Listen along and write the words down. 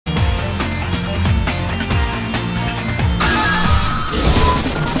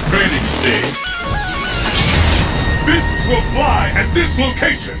me! Fists will fly at this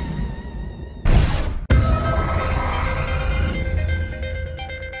location!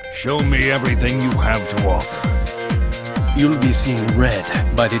 Show me everything you have to offer. You'll be seeing red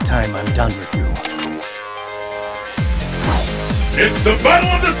by the time I'm done with you. It's the battle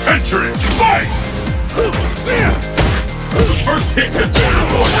of the century! Fight! The first hit has been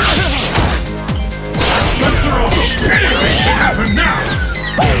avoided! Master of anything can happen now!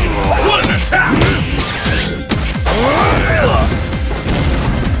 What an attack!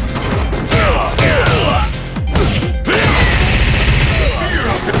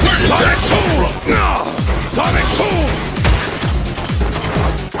 Sonic Boom!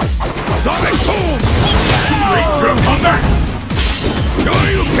 Sonic Boom! Great throw comeback!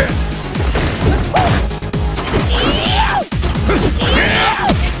 Shoryuken!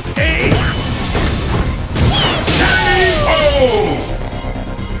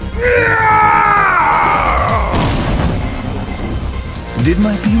 Did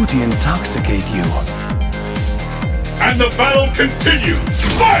my beauty intoxicate you? And the battle continues!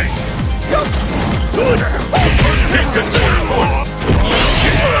 Fight! First hit has been avoided!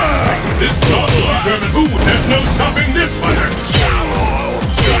 This battle will determine who there's no stopping this fighter!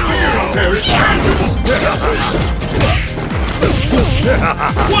 The fear up there is dangerous!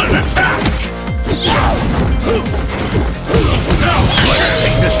 What an attack! Now, Let's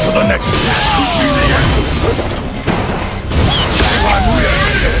take this to the next could be the end!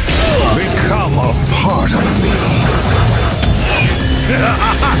 Become a part of me.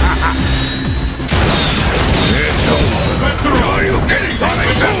 It's over. Are you getting Sonic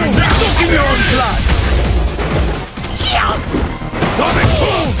Boom? Soaking your own blood. Sonic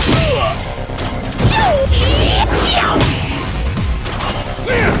Boom!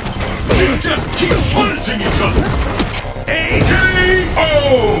 They just keep punishing each other!